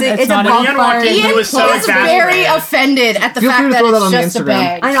not. walked- It's it's a not. bulk Ian walked in, he Ian was so was very exasperated. offended at the Feel free fact to that throw that it's on the just a Instagram.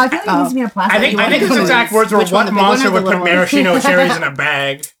 bag. I know. I feel like it needs to be in a plastic. I think his want exact words were, which one, "What the big one monster or the would put little one?" maraschino cherries in a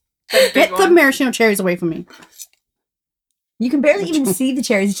bag?" Big Get the one. maraschino cherries away from me. You can barely even see the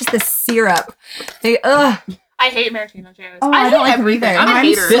cherries. It's just the syrup. Ugh. I hate maraschino cherries. Oh, I hate don't like them everything. either. I'm a I'm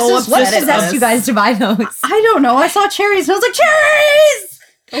hater. so This is- upset What This at possessed this. you guys to buy those? I don't know. I saw cherries and I was like, cherries!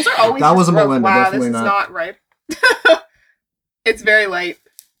 Those are always That was a gross. Melinda, Wow, definitely this is not. not ripe. It's very light.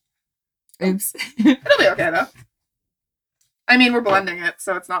 Oops. It'll be okay though. I mean, we're blending it,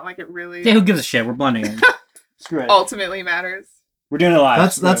 so it's not like it really Yeah, who gives a shit? We're blending it. Screw it. ultimately matters. We're doing it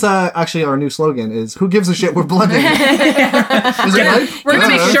live. That's actually our new slogan is who gives a shit, we're blending. Is it right? We're gonna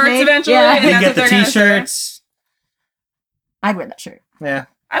make shirts eventually. Yeah. and You that's get what the they're gonna say. t-shirts. I'd wear that shirt. Yeah.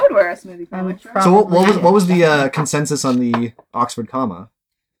 I would wear a smoothie I would comic. So what was the consensus on the Oxford comma?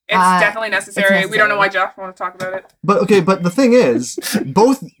 It's definitely necessary. We don't know necessary. why Jeff want to talk about it. But the thing is,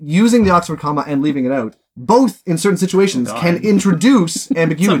 both using the Oxford comma and leaving it out, both in certain situations can introduce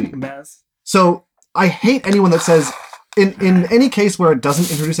ambiguity. So I hate anyone that says, in any case where it doesn't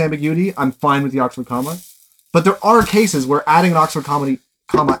introduce ambiguity, I'm fine with the Oxford comma. But there are cases where adding an Oxford comma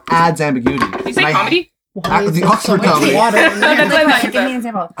adds ambiguity. You say comedy? The Oxford comma. That's what I thought you Give me an said.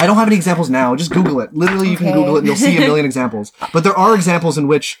 example. I don't have any examples now. Just Google it. Literally, you can Okay. Google it and you'll see a million examples. But there are examples in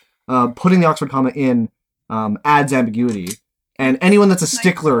which putting the Oxford comma in adds ambiguity. And anyone that's a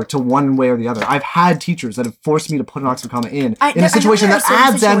stickler to one way or the other, I've had teachers that have forced me to put an Oxford comma in a situation that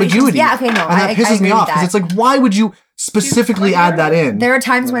adds ambiguity. Yeah, okay, no. And that pisses me off because it's like, why would you specifically add that in? There are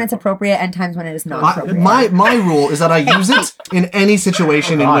times when it's appropriate and times when it is not appropriate. My rule is that I use it in any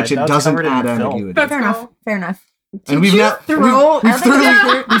situation in God, which it that was doesn't covered in add film. ambiguity. That's Fair enough. cool. Fair enough. And we've thoroughly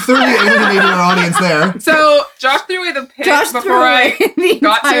alienated our audience there. So Josh threw away the pit Josh before threw away I the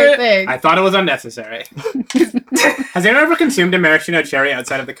got to entire it. thing. I thought it was unnecessary. Has anyone ever consumed a maraschino cherry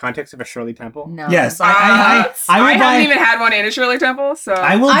outside of the context of a Shirley Temple? No. Yes, I will haven't buy. even had one in a Shirley Temple, so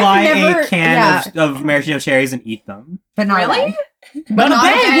I will I've buy never- a can of maraschino cherries and eat them. But not Really? Not a not a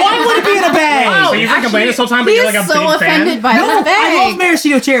bag. bag. Why would it be in a bag? Wow. So you've been Actually, complaining this whole time, but He you're is like a so big offended fan? by No, the I love bag.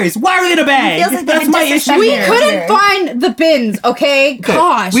 maraschino cherries. Why are they in a bag? Feels like That's they've my been issue. We Here, couldn't here. find the bins, okay?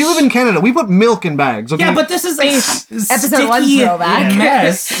 Gosh. We live in Canada. We put milk in bags. Okay? Yeah, but this is a Episode one sticky throwback.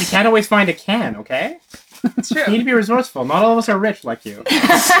 mess. You can't always find a can, okay? it's You need true. to be resourceful. Not all of us are rich like you.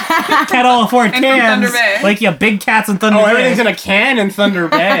 Can't all afford And from cans. Thunder Bay. Like yeah, big cats in Thunder Oh, Bay. everything's in a can in Thunder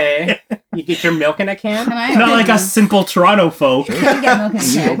Bay. You get your milk in a can? Can I Not like open- us simple Toronto folk. You can get milk in a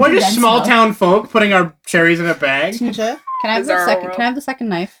can. We're just Condensed small milk. town folk putting our cherries in a bag. Tanisha, can I have the Bizarro second? world. Can I have the second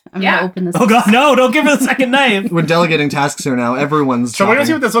knife? I'm Yeah. gonna open this. Oh god, no! Don't give her the second knife. We're delegating tasks here now. Everyone's So we're gonna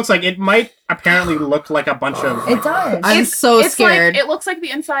see shopping. what this looks like. It might apparently look like a bunch of. It does. I'm so scared. Like, it looks like the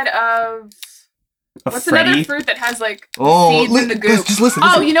inside of A what's Freddy. another fruit that has like Oh, seeds in the guys, goop. just listen.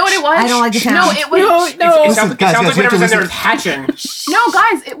 Oh, you know what it was? I don't like the sound. No, it was No, It Listen, sounds, guys, it sounds guys, like you have to whatever's in there listen. is hatching. No,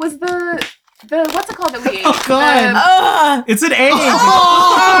 guys, it was the what's it called that we ate? Oh god! It's an egg. No!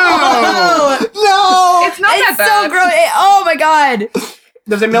 It's not It's that so bad. gross. Oh my god.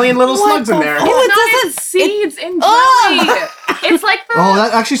 There's a million little slugs in there. It's it not, doesn't- it's seeds in jelly. Ugh. It's like the Oh,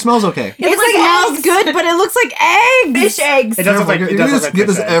 that actually smells okay. It like smells eggs. good, but it looks like eggs. Fish eggs. It does look like You're it gonna does just look like get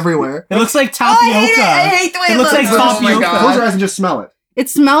this fish eggs. everywhere. It looks like Oh, tapioca. I hate it. I hate the way it looks like looks. Oh my tapioca. God. Close your eyes and just smell it. It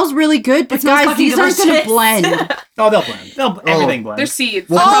smells really good, but smells guys, fucking these aren't gonna delicious. blend. Oh, they'll blend. Everything they're blends. seeds.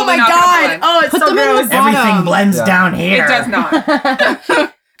 Well, They're Oh probably my not gonna god. blend. Oh, it's Put so them in the gross. bottom. Everything blends Yeah. down here. It does not.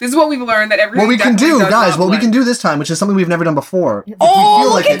 This is what we've learned that everything. What we can definitely do, does guys, not what we can blend. do this time, which is something we've never done before. if Oh, we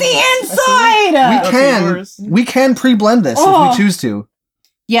feel look like at the inside. we can pre-blend this Oh. if we choose to.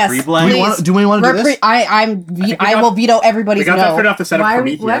 Yes, Pre-blend? please. Do we want to do We're this? I will veto We everybody's got that fruit no. off the set of Why are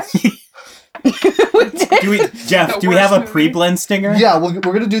we- Prometheus. Do we, Jeff? The Do we have a worst movie. pre-blend stinger? Yeah, we're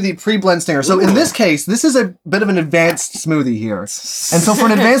going to do the pre-blend stinger. So in this case, this is a bit of an advanced smoothie here. And so for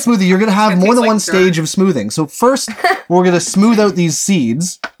an advanced smoothie, you're going to have It more tastes than like one dirt. stage of smoothing. So first, we're going to smooth out these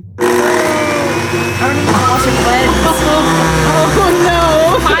seeds. I don't even watch it blend.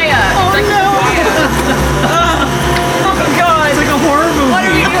 Papaya. It's like papaya. Oh god! It's like a horror movie. What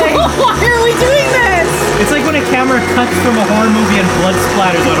are we doing? Why are we doing this? It's like when a camera cuts from a horror movie and blood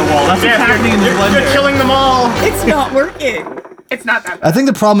splatters on a wall. That's what's happening in the blender. You're killing them all. It's not working. It's not that bad. I think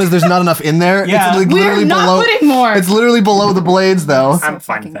the problem is there's not enough in there. Yeah. It's like We're literally not below. putting more. It's literally below the blades, though. I'm fine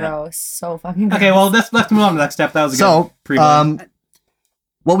Fucking with that. gross. So fucking gross. Okay, well let's move on to the next step. That was a So, good pre-blend.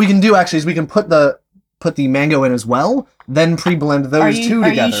 what we can do actually is we can put the mango in as well, then pre-blend those two Are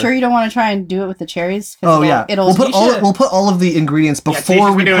together. you sure you don't want to try and do it with the cherries? 'Cause Oh yeah, it'll we'll put Tisha- all of the ingredients Yeah, before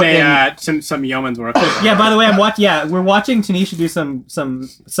Tisha's we been put doing in. some yeoman's work. Yeah, by the way, we're watching Tanisha do some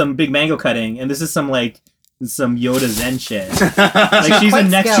big mango cutting, and this is some Yoda Zen shit. Like she's a Quite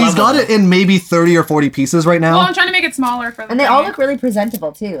next skilled. She's got it in maybe 30 or 40 pieces right now. Well, I'm trying to make it smaller for the And they all thing. look really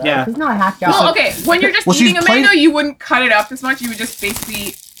presentable too. Like, Yeah. It's not a hack job. Well, okay. When you're just Well, she's eating a played- mango, you wouldn't cut it up this much. You would just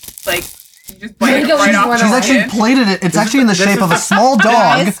basically, like, you just bite it Mango right is off. one the She's of actually skin. plated it. It's actually in the shape of a small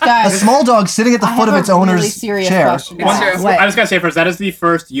dog. Guys, A small dog sitting at the I foot of have its a owner's really serious chair. question. It's true. What? I was gonna say first, that is the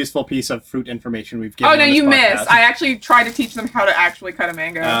first useful piece of fruit information we've given. Oh no, on this you podcast. missed. I actually tried to teach them how to actually cut a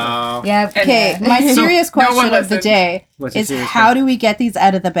mango. Yeah. Okay, yeah. my serious No one question of the listened. day What's your is serious how do we get these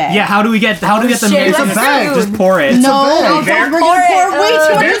out of the bag? Yeah, how do we get the shit, mango? it's a bag. Just pour it. No, bag. we're There- gonna pour way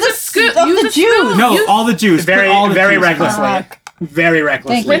too much There's of a scoop. of Use the a juice. spoon. No, Use- all the juice. Very, Put all the very juice. recklessly. very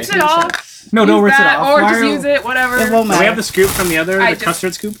recklessly. Thank Rinse it off. No, don't use rinse it that, off. Or Why just are- use it, whatever. It won't Do we matter. have the scoop from the other, I the just-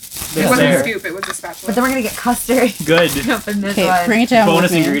 custard scoop? It wasn't there. a scoop, it was a spatula. But then we're gonna get custard. Good. Up in this Okay, one. bring it down.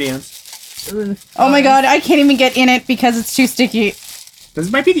 Bonus with me. ingredients. Oh my god, I can't even get in it because it's too sticky. This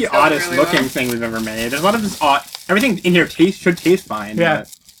might be the Smells oddest really looking well. thing we've ever made. There's a lot of this odd. Everything in here should taste fine. Yeah.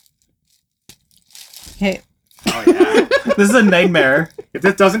 Okay. But, oh yeah. This is a nightmare. If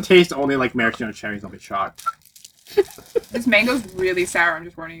this doesn't taste only like maraschino cherries, I'll be shocked. This mango's really sour, I'm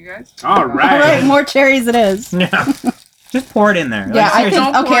just warning you guys. All right. Alright, more cherries it is. Yeah. Just pour it in there. Yeah, Like, I seriously.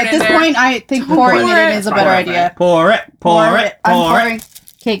 think, Don't pour okay, it at in this there. point, I think Don't pouring pour it in it. is a Fine, better fine, idea. Pour it. Pour it. I'm Pour it. pouring.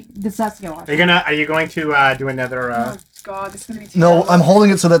 Okay, this has to go on. Are you going to do another? Oh god, this is gonna be No, terrible. I'm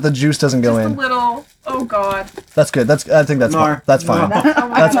holding it so that the juice doesn't go Just a in. little. Oh god. That's good. I think that's More. fine. That's fine. No.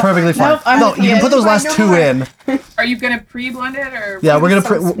 That's perfectly fine. Nope, I'm No, just you can kidding. put those last No two more. in. Are you gonna pre-blend it or? Yeah, we're gonna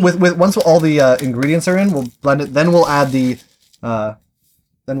So sweet. with once all the ingredients are in, we'll blend it. Then we'll add the our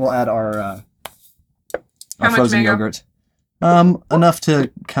much frozen mango? yogurt. Enough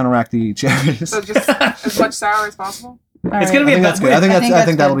to counteract the cherries. So just as much sour as possible. It's gonna I be think a that's good. I think I think I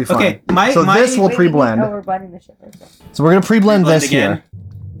think that's that'll be good. fine. Okay, my So this will Wait, pre-blend. Oh, we're blending the sugar. So we're gonna pre-blend Blend this again.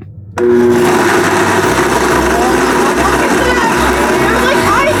 here.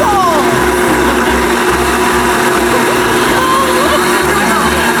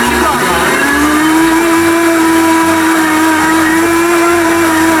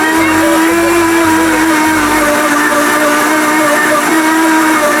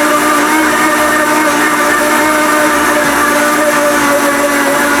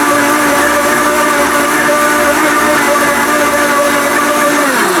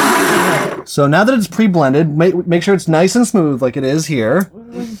 So now that it's pre-blended, make sure it's nice and smooth like it is here.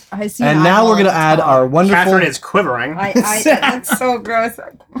 I see And an now we're eyeball gonna at the add top. our wonderful. Catherine is quivering. I That's so gross.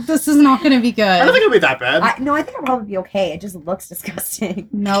 This is not gonna be don't good. think it'll be that bad. No, I think it'll probably be okay. It just looks disgusting.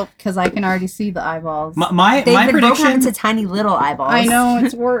 Nope, because I can already see the eyeballs. my They've been broken up prediction. into tiny little eyeballs. I know,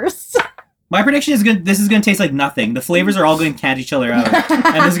 it's worse. My prediction is good. This is gonna taste like nothing. The flavors are all going to cancel each other out,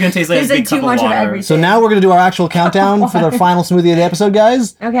 and this is gonna taste like There's a like big cup too much of of water. everything. So now we're gonna do our actual countdown for the final smoothie of the episode,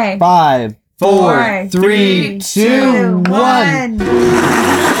 guys. Okay. 5, 4, Four, 3, 2, 1.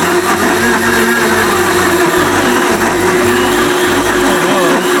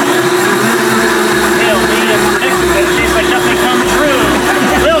 Tastes like nothing come true.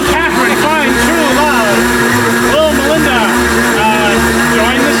 Will Catherine find true love? Will Melinda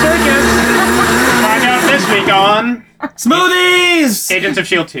join the circus? Find out this week on Smoothies. Agents of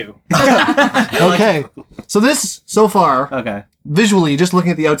S.H.I.E.L.D. 2. Okay. So this so far, Okay. visually, just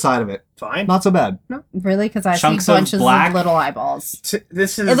looking at the outside of it, Fine. not so bad. Really? Because I Chunks see of bunches black. of little eyeballs.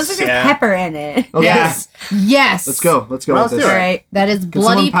 This is. It looks like there's pepper in it. Okay. Yes. Yes. Let's go. Let's go Well, with let's this. do it. Alright. That is Can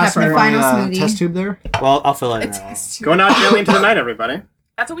bloody someone pass me pepper. my, Final smoothie. test tube there? Well, I'll fill it. It's test tube. Go not gently into the night, everybody.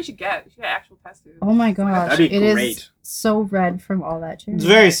 That's what we should get. We should get actual test tubes. Oh my gosh. That'd be It is great. so red from all that cherry. It's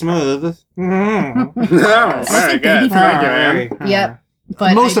very smooth. Oh, very good. Thank you, man. Yep.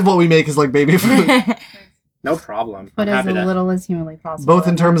 But Most I of what we make is like baby food, No problem. put I'm as happy to. little as humanly possible. both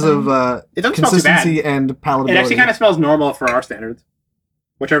in terms of It doesn't smell too bad. consistency and palatability. It actually kind of smells normal for our standards,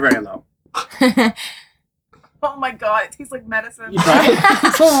 which are very low. Oh my god, it tastes like medicine. You tried it?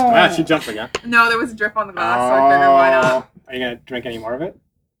 Ah, she jumped again. No, there was a drip on the glass, so I figured why not. Are you gonna drink any more of it?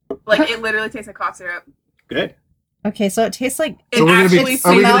 Like, it literally tastes like cough syrup. Good. Okay, so it tastes like It So we're gonna be- actually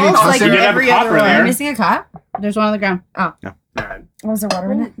are we gonna be smells smells like testing- You did have every a other copper Am I there. one. missing a cup? There's one on the ground. All right. Was there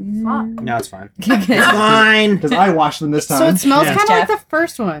water in it? No, it's fine. Good. Fine. because I washed them this So time. it smells Yeah. kind of like Jeff. the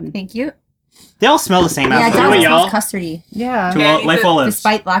first one. Thank you. They all smell the same Yeah, it after. does. Do it, It y'all. smells custardy. Yeah. To Yeah, you life did- olives.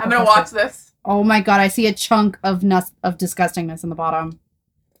 Despite lack I'm of gonna watch custard. this. Oh my god, I see a chunk of of disgustingness in the bottom.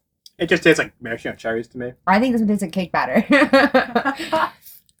 It just tastes like maraschino cherries to me. I think this one tastes like cake batter.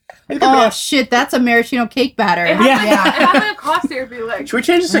 It could Oh be shit, that's a maraschino cake batter. It has, Yeah. like, it has like a cough syrup, like. Should we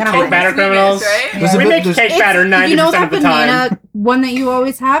change this to I'm gonna cake buy batter sweetness, criminals? right? There's a We bit- make there's- cake It's- batter 90% you know that of the time. banana one that you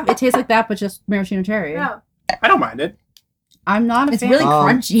always have? It tastes like that, but just maraschino cherry. Yeah. I don't mind it. I'm not a It's fan. really Um,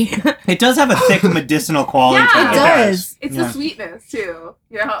 crunchy. It does have a thick medicinal quality Yeah, to It it. does. It's Yeah. the sweetness, too.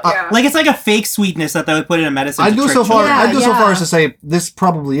 Yeah. Like it's like a fake sweetness that they would put in a medicine. I'd to go trick so far. children. Yeah, I'd go so yeah. far as to say this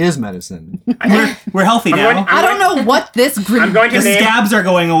probably is medicine. We're healthy I'm now. going- I don't know what this green. I'm going to The name. scabs are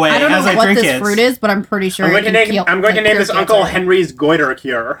going away I don't as know I what drink this it. fruit is, but I'm pretty sure. I'm going to it can name. kill- I'm going to like, name cure this Uncle cancer. Henry's goiter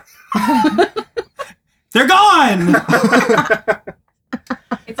cure. They're gone.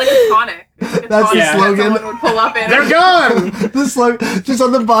 It's like a tonic. It's like a That's the tonic that slogan. someone would pull up in. They're gone. This like just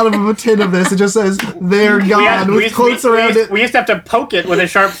on the bottom of a tin of this, it just says "They're gone" with quotes around it. We used to have to poke it with a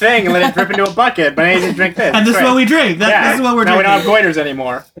sharp thing and let it drip into a bucket, but I didn't drink this. And this is Great. what we drink. This is what we're now we don't have drinking. goiters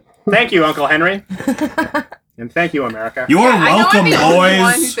anymore. Thank you, Uncle Henry. And thank you, America. You're welcome, I know I'm the only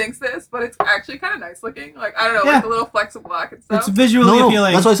one who boys. thinks this, but it's actually kind of nice looking. Like, I don't know, Yeah. like the little flecks of black and stuff. It's visually No,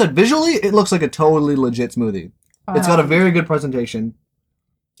 appealing. that's what I said. Visually, it looks like a totally legit smoothie. It's got a very good presentation.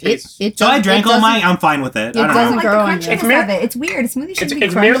 So I drank all mine. I'm fine with it. I don't doesn't know. grow on the you. crunchiness mer- of it. It's weird. Smoothie should be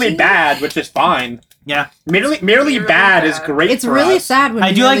It's merely crunchy. bad, which is fine. Yeah. Merely bad is great. It's for really us. sad when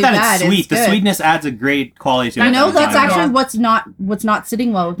I do really like that bad. it's sweet. The good. sweetness adds a great quality to it. You know, that's Yeah. actually what's not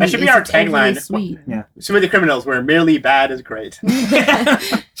sitting well with me. That should be is our it's overly tagline. Sweet. Smoothie Criminals, where merely bad is great.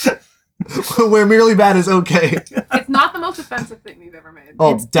 Where merely bad is okay. It's not the most offensive thing we've ever made. Oh,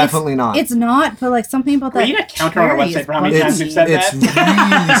 It's- definitely not. It's not, but like something about We that. need a counter on our cherry website is for how many bugging times me. we've said It's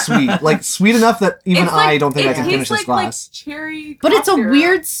that. really sweet. Like, sweet enough that even It's like- I don't think I it can tastes finish this like glass. cherry. But it's a cough syrup.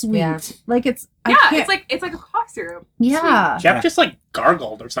 weird sweet. Yeah. Like it's. I Yeah, can't- it's like a cough syrup. yeah. Jeff just like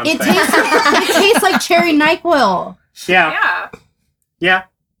gargled or something. It tastes like cherry NyQuil yeah. Yeah.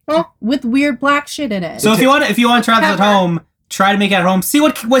 Yeah. with weird black shit in it. So if you want to try this at Pepper. home, try to make it at home. See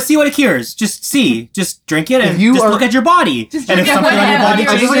what it cures. Just drink it and If you just are- look at your body. Just And if drink it something on your whenever body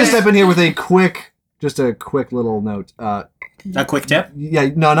you're I just want to changes, step in here with a quick little note. a quick tip. Yeah,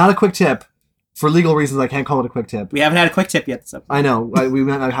 no, not a quick tip. For legal reasons, I can't call it a quick tip. We haven't had a quick tip yet this episode. I know, we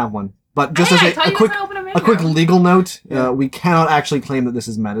might not have one. But just Hey, I as tell a you quick guys to open a a mango. quick legal note, we cannot actually claim that this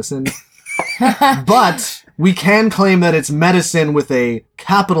is medicine. But we can claim that it's medicine with a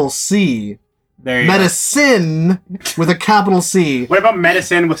capital C. There you go. Medicine with a capital C. What about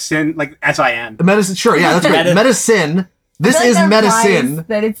medicine with sin, like S-I-N? Medicine, sure, yeah, that's great. Medi- Medicine. This I feel is like that medicine, implies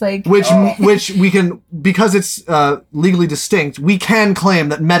that it's like which we can, because it's legally distinct, we can claim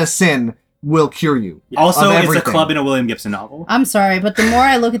that medicine will cure you. Also, of it's a everything. club in a William Gibson novel. I'm sorry, but the more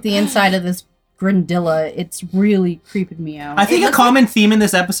I look at the inside of this Grandilla, it's really creeping me out. I think a common theme in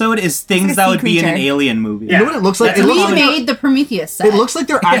this episode is things like a that sea would be in an creature. alien movie. You know what it looks like? That's It a looks we like, made the Prometheus set. it looks like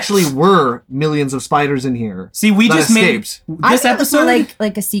there actually were millions of spiders in here. See, we that just escaped. made I this think it's more episode.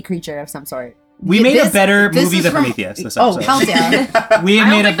 like a sea creature of some sort. We Yeah, made a this- better this movie is than from- Prometheus. This Oh, episode. hell yeah. We I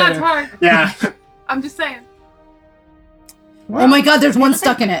made don't a think that's better. hard. Yeah. I'm just saying. Oh my god, there's one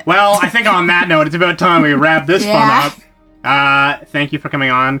stuck in it. Well, I think on that note, it's about time we wrap this Yeah. fun up. Thank you for coming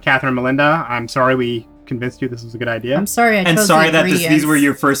on, Catherine and Melinda. I'm sorry we convinced you this was a good idea. I'm sorry I And chose sorry the that these ingredients. were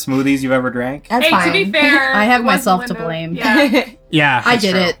your first smoothies you've ever drank. That's Hey, fine. to be fair, I have it was myself to Melinda. blame. Yeah. Yeah. I that's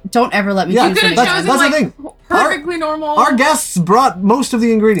did true. it. Don't ever let me Yeah, You choose could have That's- chosen that's the like thing. perfectly normal. Our guests brought most of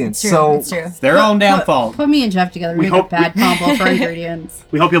the ingredients, It's true. so It's true. It's their own damn fault. Put me and Jeff together. We We make a hope- bad combo for ingredients.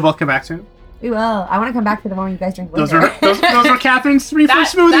 We hope you'll both come back soon. We will. I want to come back for the one you guys drink Those later. are those were Catherine's three that,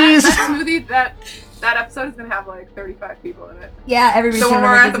 free smoothies. That smoothie, that episode is gonna have like 35 people in it. Yeah, everybody. So when can we're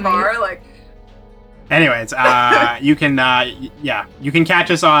remember at the Disney. bar, like, Anyways, you can you can catch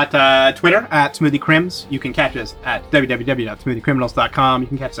us at Twitter at Smoothie Crims. You can catch us at www.smoothiecriminals.com. You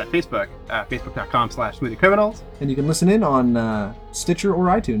can catch us at Facebook, facebook.com/smoothiecriminals. and you can listen in on Stitcher or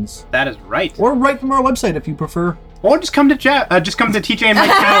iTunes, That is right. or right from our website if you prefer. Or just come to TJ and Mike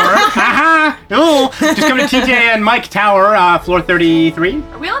Tower. Haha! Ooh. Just come to TJ and Mike Tower, floor 33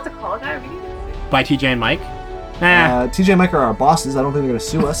 are we allowed to call it that? Are we need to by TJ and Mike. TJ and Mike are our bosses. I don't think they're going to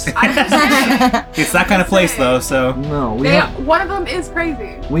sue us. I'm just saying. It's that kind of place, though. So No, One of them is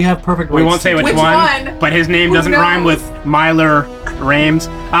crazy. we have perfect. We rights won't say to- which Which one, one? but his name Who doesn't rhyme knows? with Myler Rames.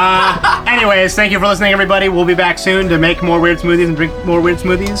 Anyways, thank you for listening, everybody. We'll be back soon to make more weird smoothies and drink more weird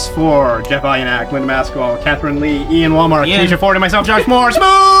smoothies for Jeff Alionak, Linda Maskell, Catherine Lee, Ian Walmart, Ian. Keisha Ford, and myself, Josh Moore.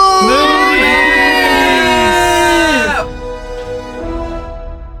 Smoothie!